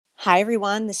Hi,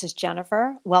 everyone. This is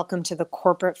Jennifer. Welcome to the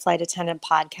Corporate Flight Attendant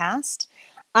Podcast.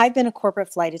 I've been a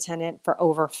corporate flight attendant for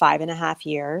over 5.5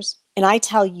 years, and I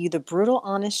tell you the brutal,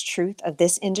 honest truth of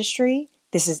this industry.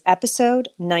 This is episode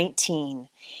 19.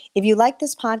 If you like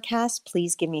this podcast,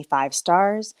 please give me 5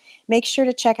 stars. Make sure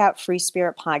to check out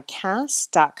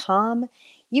freespiritpodcast.com.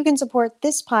 You can support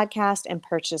this podcast and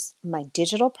purchase my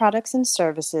digital products and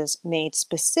services made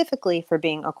specifically for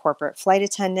being a corporate flight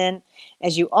attendant.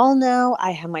 As you all know,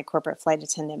 I have my corporate flight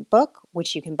attendant book,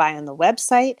 which you can buy on the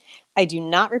website. I do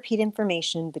not repeat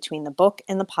information between the book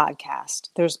and the podcast.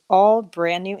 There's all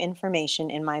brand new information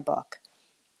in my book.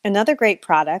 Another great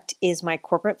product is my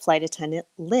corporate flight attendant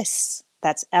lists.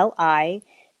 That's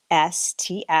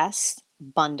LISTS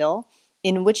bundle,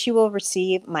 in which you will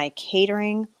receive my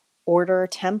catering order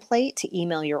template to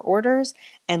email your orders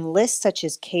and lists such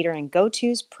as catering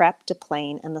go-tos, prep,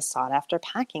 deplane, and the sought-after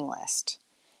packing list.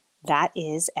 That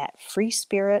is at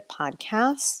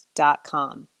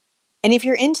freespiritpodcast.com. And if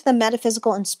you're into the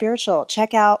metaphysical and spiritual,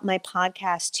 check out my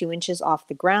podcast, 2 Inches Off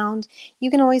the Ground.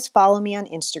 You can always follow me on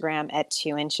Instagram at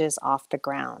 2 Inches Off the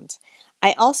Ground.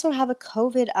 I also have a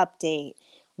COVID update.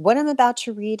 What I'm about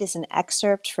to read is an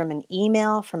excerpt from an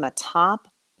email from a top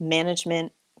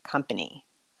management company.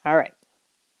 All right.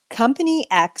 Company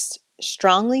X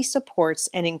strongly supports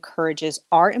and encourages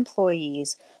our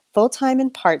employees, full-time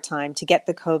and part-time, to get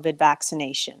the COVID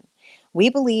vaccination. We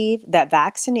believe that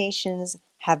vaccinations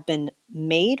have been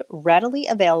made readily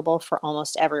available for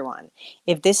almost everyone.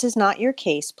 If this is not your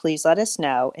case, please let us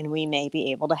know and we may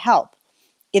be able to help.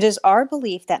 It is our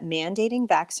belief that mandating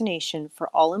vaccination for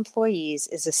all employees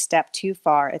is a step too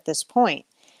far at this point.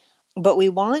 But we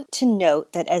want to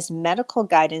note that as medical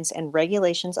guidance and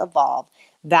regulations evolve,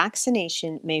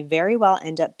 vaccination may very well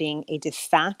end up being a de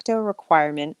facto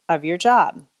requirement of your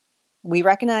job. We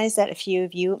recognize that a few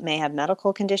of you may have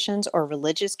medical conditions or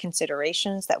religious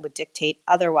considerations that would dictate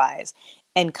otherwise,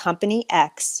 and Company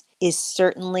X is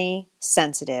certainly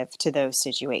sensitive to those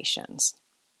situations.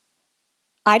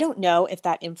 I don't know if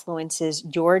that influences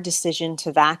your decision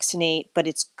to vaccinate, but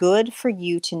it's good for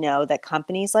you to know that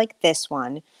companies like this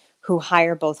one, who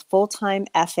hire both full-time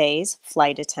FAs,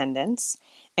 flight attendants,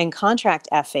 and contract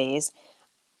FAs,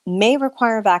 may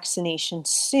require vaccination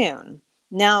soon.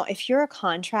 Now, if you're a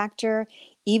contractor,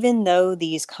 even though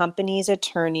these companies'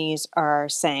 attorneys are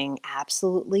saying,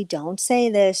 absolutely don't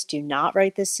say this, do not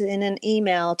write this in an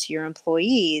email to your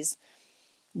employees,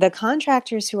 the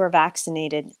contractors who are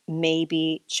vaccinated may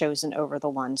be chosen over the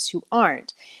ones who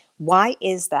aren't. Why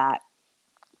is that?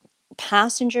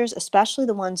 Passengers, especially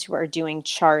the ones who are doing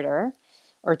charter,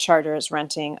 or charter is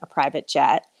renting a private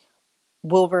jet,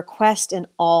 will request an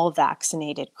all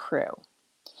vaccinated crew.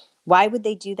 Why would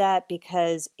they do that?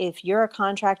 Because if you're a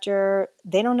contractor,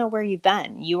 they don't know where you've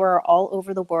been. You are all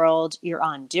over the world. You're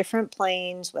on different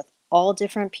planes with all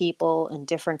different people in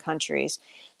different countries.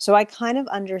 So I kind of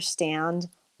understand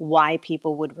why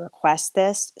people would request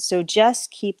this. So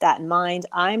just keep that in mind.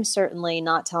 I'm certainly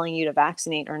not telling you to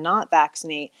vaccinate or not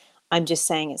vaccinate. I'm just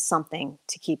saying it's something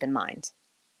to keep in mind.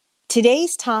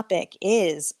 Today's topic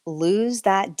is lose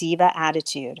that diva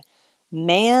attitude.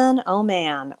 Man, oh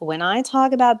man, when I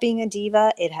talk about being a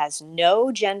diva, it has no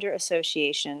gender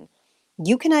association.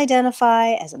 You can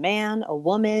identify as a man, a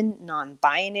woman,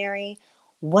 non-binary.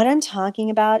 What I'm talking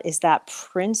about is that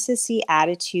princessy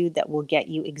attitude that will get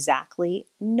you exactly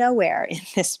nowhere in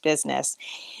this business.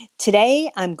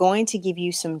 Today, I'm going to give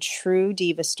you some true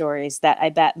diva stories that I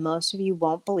bet most of you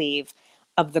won't believe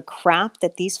of the crap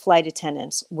that these flight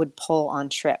attendants would pull on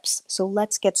trips. So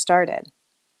let's get started.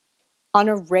 On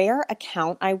a rare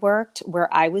account I worked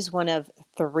where I was one of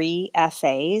 3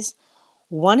 FAs,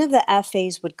 one of the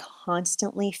FAs would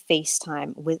constantly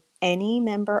FaceTime with any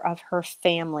member of her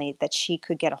family that she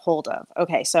could get a hold of.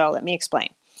 Okay, so let me explain.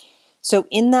 So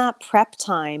in that prep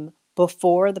time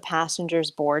before the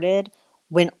passengers boarded,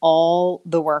 when all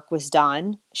the work was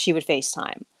done, she would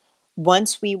FaceTime.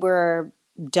 Once we were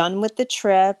done with the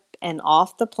trip and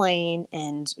off the plane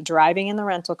and driving in the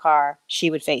rental car, she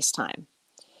would FaceTime.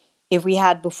 If we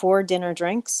had before dinner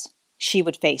drinks, she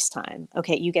would FaceTime.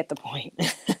 Okay, you get the point.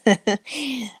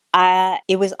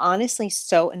 It was honestly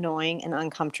so annoying and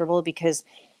uncomfortable because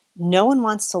no one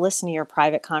wants to listen to your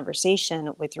private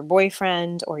conversation with your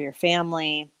boyfriend or your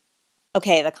family.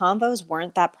 Okay, the convos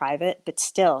weren't that private, but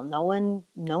still, no one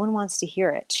wants to hear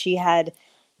it. She had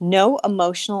no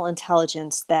emotional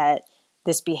intelligence that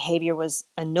this behavior was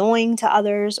annoying to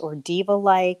others or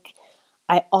diva-like.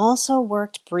 I also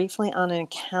worked briefly on an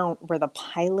account where the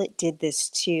pilot did this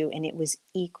too, and it was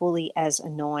equally as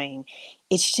annoying.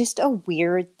 It's just a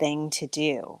weird thing to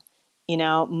do.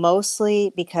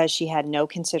 mostly because she had no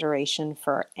consideration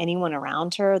for anyone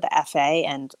around her, the FA,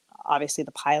 and obviously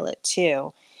the pilot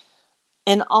too.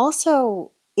 And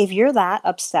also, if you're that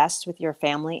obsessed with your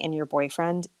family and your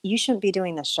boyfriend, you shouldn't be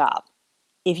doing this job.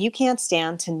 If you can't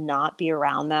stand to not be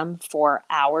around them for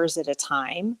hours at a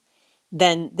time,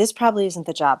 then this probably isn't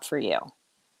the job for you.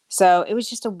 So it was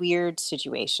just a weird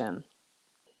situation.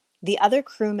 The other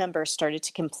crew members started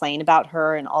to complain about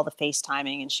her and all the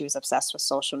FaceTiming, and she was obsessed with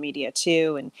social media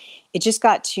too. And it just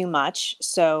got too much.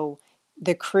 So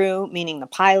the crew, meaning the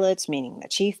pilots, meaning the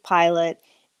chief pilot,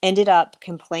 ended up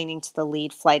complaining to the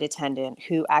lead flight attendant,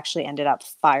 who actually ended up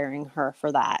firing her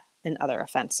for that and other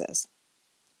offenses.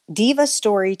 Diva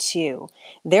story two.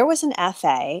 There was an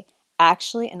FA,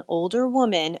 actually an older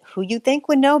woman who you think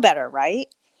would know better, right?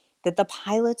 That the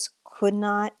pilots could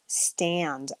not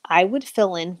stand. I would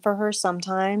fill in for her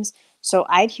sometimes. So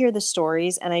I'd hear the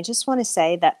stories, and I just want to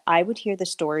say that I would hear the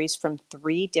stories from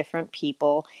three different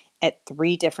people at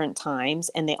three different times,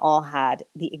 and they all had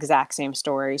the exact same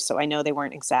story. So I know they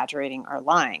weren't exaggerating or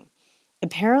lying.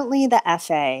 Apparently, the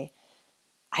FA,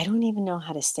 I don't even know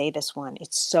how to say this one.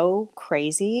 It's so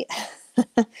crazy.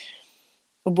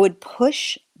 Would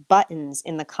push buttons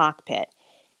in the cockpit,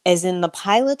 as in the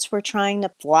pilots were trying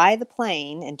to fly the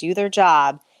plane and do their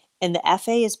job, and the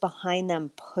FA is behind them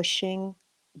pushing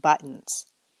buttons.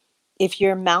 If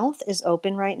your mouth is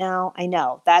open right now, I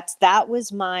know that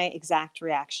was my exact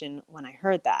reaction when I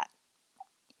heard that.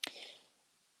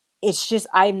 It's just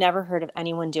I've never heard of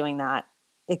anyone doing that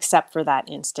except for that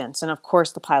instance. And of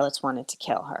course the pilots wanted to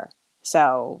kill her.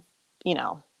 So, you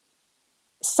know,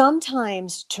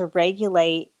 sometimes to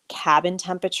regulate cabin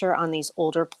temperature on these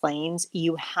older planes,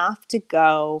 you have to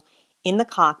go in the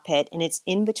cockpit, and it's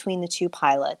in between the two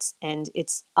pilots, and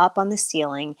it's up on the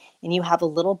ceiling, and you have a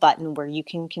little button where you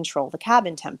can control the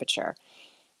cabin temperature.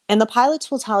 And the pilots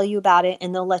will tell you about it,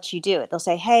 and they'll let you do it. They'll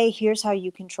say, hey, here's how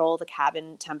you control the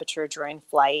cabin temperature during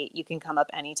flight. You can come up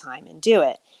anytime and do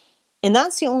it. And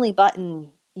that's the only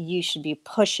button you should be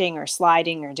pushing or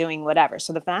sliding or doing whatever.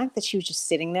 So the fact that she was just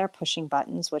sitting there pushing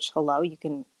buttons, which, hello, you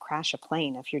can crash a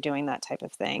plane if you're doing that type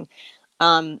of thing,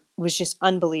 was just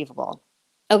unbelievable.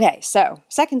 Okay, so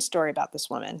second story about this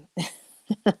woman.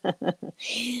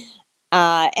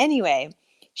 Anyway,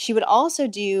 she would also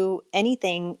do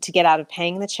anything to get out of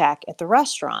paying the check at the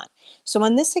restaurant. So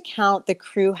on this account, the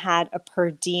crew had a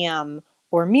per diem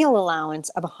or meal allowance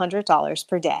of $100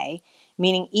 per day,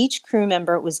 meaning each crew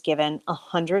member was given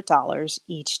 $100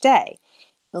 each day.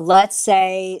 Let's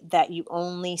say that you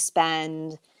only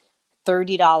spend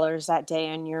 $30 that day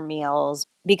on your meals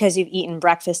because you've eaten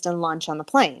breakfast and lunch on the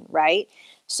plane, right?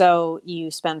 So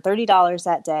you spend $30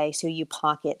 that day, so you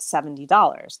pocket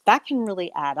 $70. That can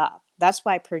really add up. That's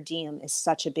why per diem is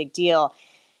such a big deal.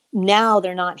 Now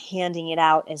they're not handing it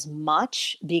out as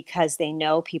much because they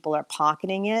know people are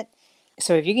pocketing it.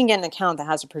 So if you can get an account that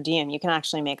has a per diem, you can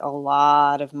actually make a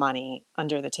lot of money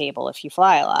under the table if you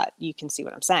fly a lot. You can see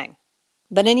what I'm saying.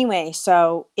 But anyway,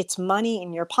 so it's money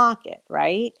in your pocket,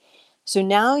 right? So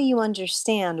now you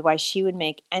understand why she would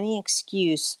make any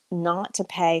excuse not to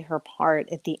pay her part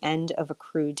at the end of a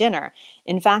crew dinner.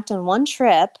 In fact, on one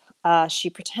trip, she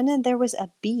pretended there was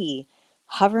a bee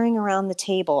hovering around the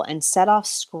table and set off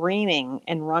screaming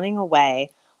and running away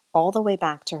all the way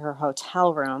back to her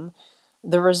hotel room.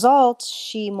 The result,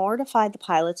 she mortified the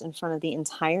pilots in front of the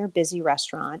entire busy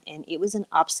restaurant, and it was an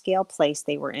upscale place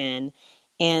they were in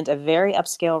and a very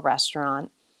upscale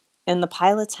restaurant, and the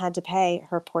pilots had to pay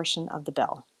her portion of the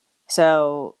bill.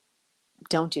 So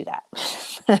don't do that.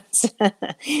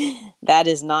 That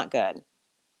is not good.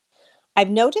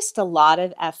 I've noticed a lot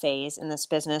of FAs in this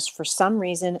business, for some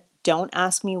reason, don't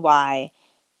ask me why,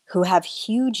 who have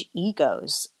huge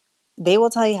egos. They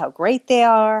will tell you how great they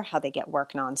are, how they get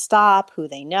work nonstop, who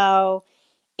they know.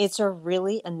 It's a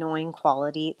really annoying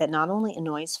quality that not only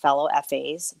annoys fellow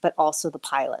FAs, but also the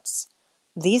pilots.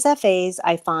 These FAs,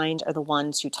 I find, are the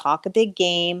ones who talk a big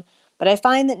game, but I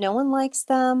find that no one likes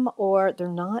them, or they're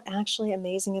not actually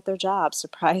amazing at their job.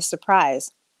 Surprise,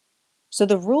 surprise. So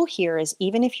the rule here is,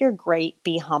 even if you're great,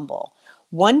 be humble.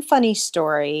 One funny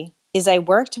story is I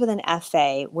worked with an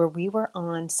FA where we were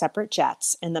on separate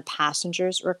jets, and the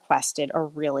passengers requested a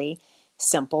really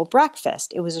simple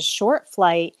breakfast. It was a short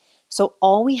flight, so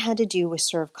all we had to do was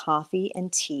serve coffee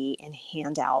and tea and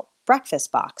hand out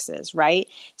breakfast boxes, right?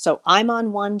 So I'm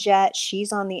on one jet,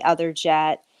 she's on the other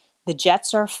jet. The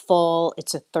jets are full.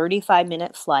 It's a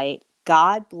 35-minute flight.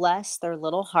 God bless their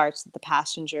little hearts that the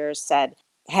passengers said,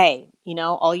 hey,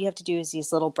 all you have to do is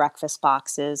these little breakfast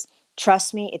boxes.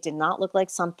 Trust me, it did not look like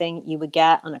something you would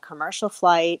get on a commercial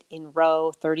flight in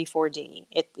row 34D.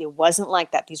 It wasn't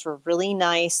like that. These were really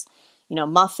nice,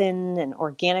 muffin and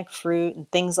organic fruit and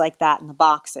things like that in the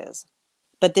boxes.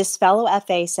 But this fellow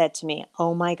FA said to me,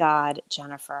 "Oh my God,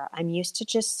 Jennifer, I'm used to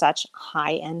just such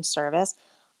high end service.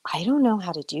 I don't know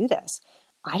how to do this.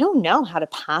 I don't know how to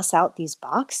pass out these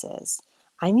boxes.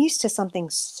 I'm used to something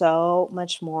so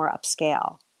much more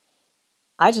upscale."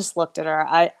 I just looked at her.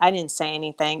 I didn't say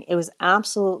anything. It was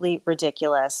absolutely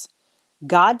ridiculous.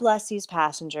 God bless these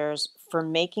passengers for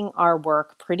making our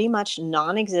work pretty much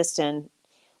non existent.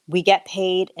 We get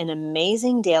paid an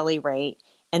amazing daily rate,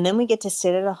 and then we get to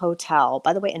sit at a hotel,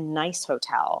 by the way, a nice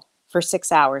hotel, for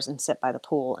 6 hours and sit by the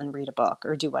pool and read a book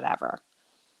or do whatever.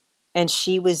 And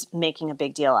she was making a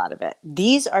big deal out of it.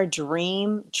 These are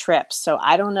dream trips. So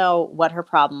I don't know what her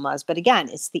problem was, but again,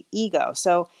 it's the ego.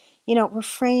 So,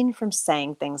 refrain from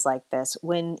saying things like this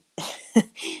when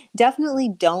definitely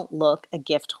don't look a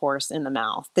gift horse in the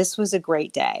mouth. This was a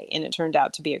great day, and it turned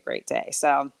out to be a great day.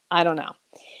 So I don't know.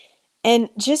 And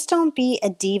just don't be a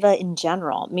diva in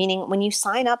general, meaning when you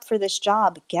sign up for this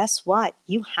job, guess what?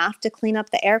 You have to clean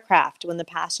up the aircraft when the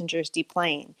passengers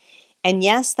deplane. And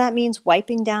yes, that means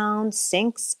wiping down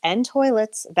sinks and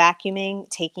toilets, vacuuming,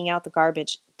 taking out the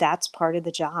garbage. That's part of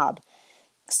the job.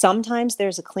 Sometimes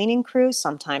there's a cleaning crew,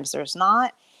 sometimes there's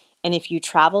not. And if you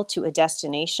travel to a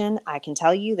destination, I can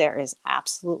tell you there is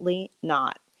absolutely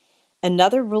not.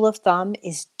 Another rule of thumb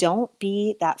is don't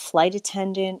be that flight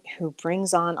attendant who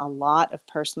brings on a lot of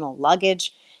personal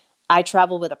luggage. I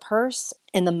travel with a purse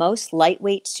and the most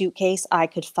lightweight suitcase I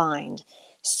could find.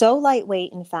 So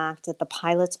lightweight, in fact, that the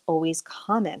pilots always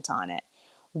comment on it.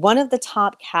 One of the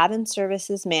top cabin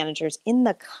services managers in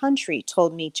the country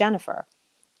told me, "Jennifer,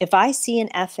 if I see an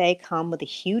FA come with a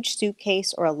huge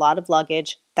suitcase or a lot of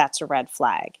luggage, that's a red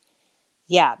flag."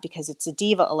 Yeah, because it's a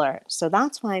diva alert. So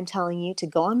that's why I'm telling you to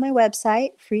go on my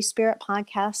website,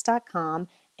 freespiritpodcast.com,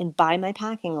 and buy my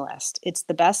packing list. It's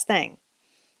the best thing.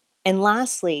 And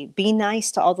lastly, be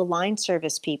nice to all the line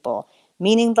service people,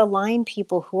 meaning the line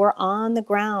people who are on the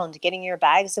ground getting your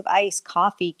bags of ice,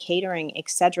 coffee, catering,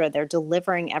 etc. They're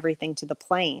delivering everything to the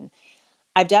plane.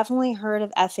 I've definitely heard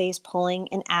of FAs pulling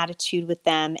an attitude with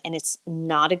them, and it's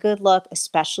not a good look,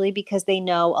 especially because they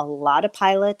know a lot of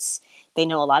pilots, they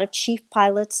know a lot of chief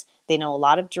pilots, they know a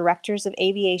lot of directors of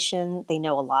aviation, they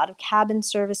know a lot of cabin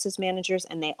services managers,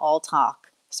 and they all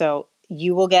talk. So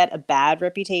you will get a bad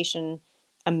reputation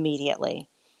immediately.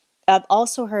 I've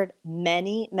also heard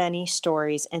many, many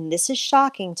stories, and this is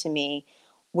shocking to me,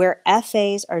 where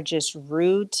FAs are just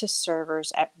rude to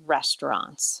servers at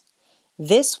restaurants.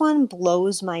 This one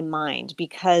blows my mind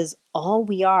because all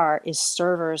we are is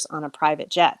servers on a private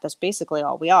jet. That's basically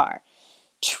all we are.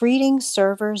 Treating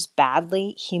servers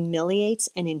badly humiliates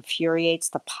and infuriates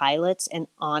the pilots. And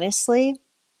honestly,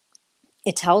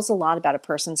 it tells a lot about a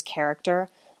person's character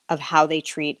of how they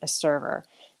treat a server.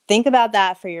 Think about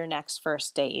that for your next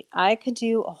first date. I could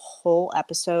do a whole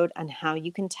episode on how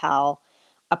you can tell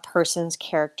a person's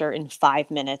character in 5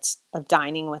 minutes of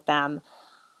dining with them.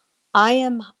 I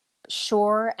am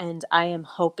sure and I am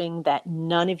hoping that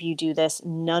none of you do this.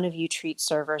 None of you treat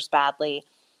servers badly.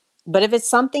 But if it's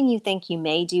something you think you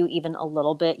may do even a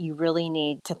little bit, you really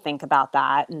need to think about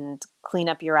that and clean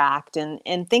up your act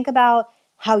and think about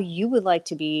how you would like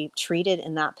to be treated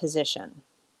in that position.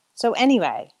 So,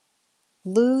 anyway,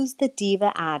 lose the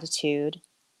diva attitude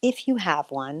if you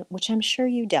have one, which I'm sure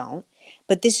you don't,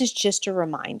 but this is just a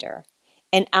reminder.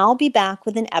 And I'll be back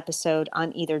with an episode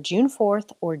on either June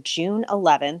 4th or June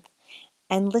 11th.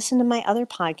 And listen to my other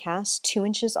podcast, 2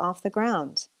 Inches Off the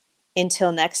Ground.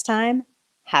 Until next time,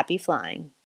 happy flying.